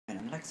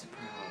Alexa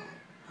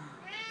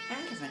Pro.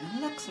 Advent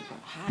Alexa Pro.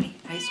 Hi.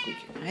 Hi,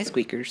 Squeaker. Hi,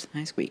 Squeakers.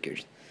 Hi,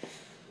 Squeakers.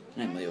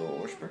 I'm Leo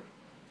Whisper.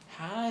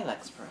 Hi,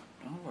 Alexa Pro.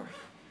 Don't worry.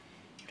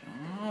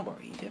 Don't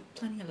worry. You get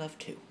plenty of love,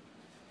 too.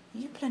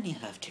 You get plenty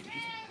of love, too.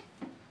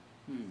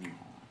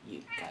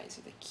 You guys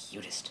are the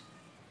cutest.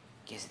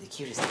 You guys are the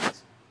cutest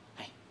things.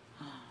 Hi.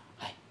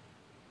 Hi.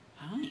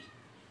 Hi. You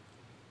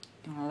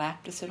want a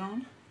lap to sit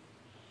on?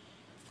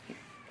 Here.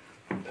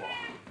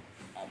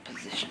 All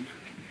position.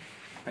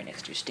 Right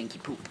next to your stinky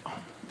poop. Come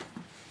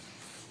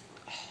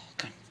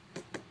on.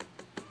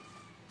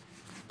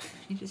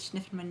 You just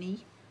sniffing my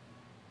knee?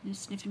 You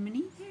just sniffing my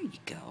knee? There you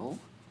go.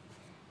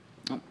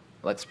 Oh,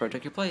 Alexa Pro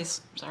took your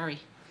place. Sorry.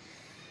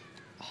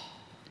 Oh,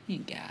 you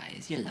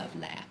guys, you love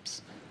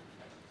laps.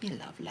 You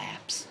love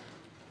laps.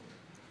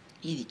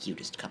 You're the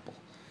cutest couple.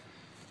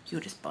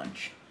 Cutest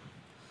bunch.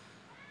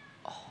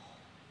 Oh,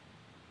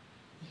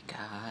 you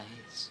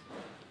guys.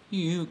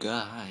 You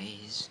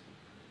guys.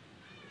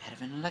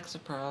 Advent Alexa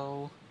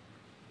Pro.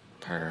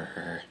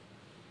 Purr.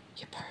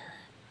 You purr.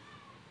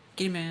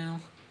 Kitty meow.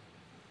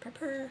 Purr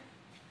purr.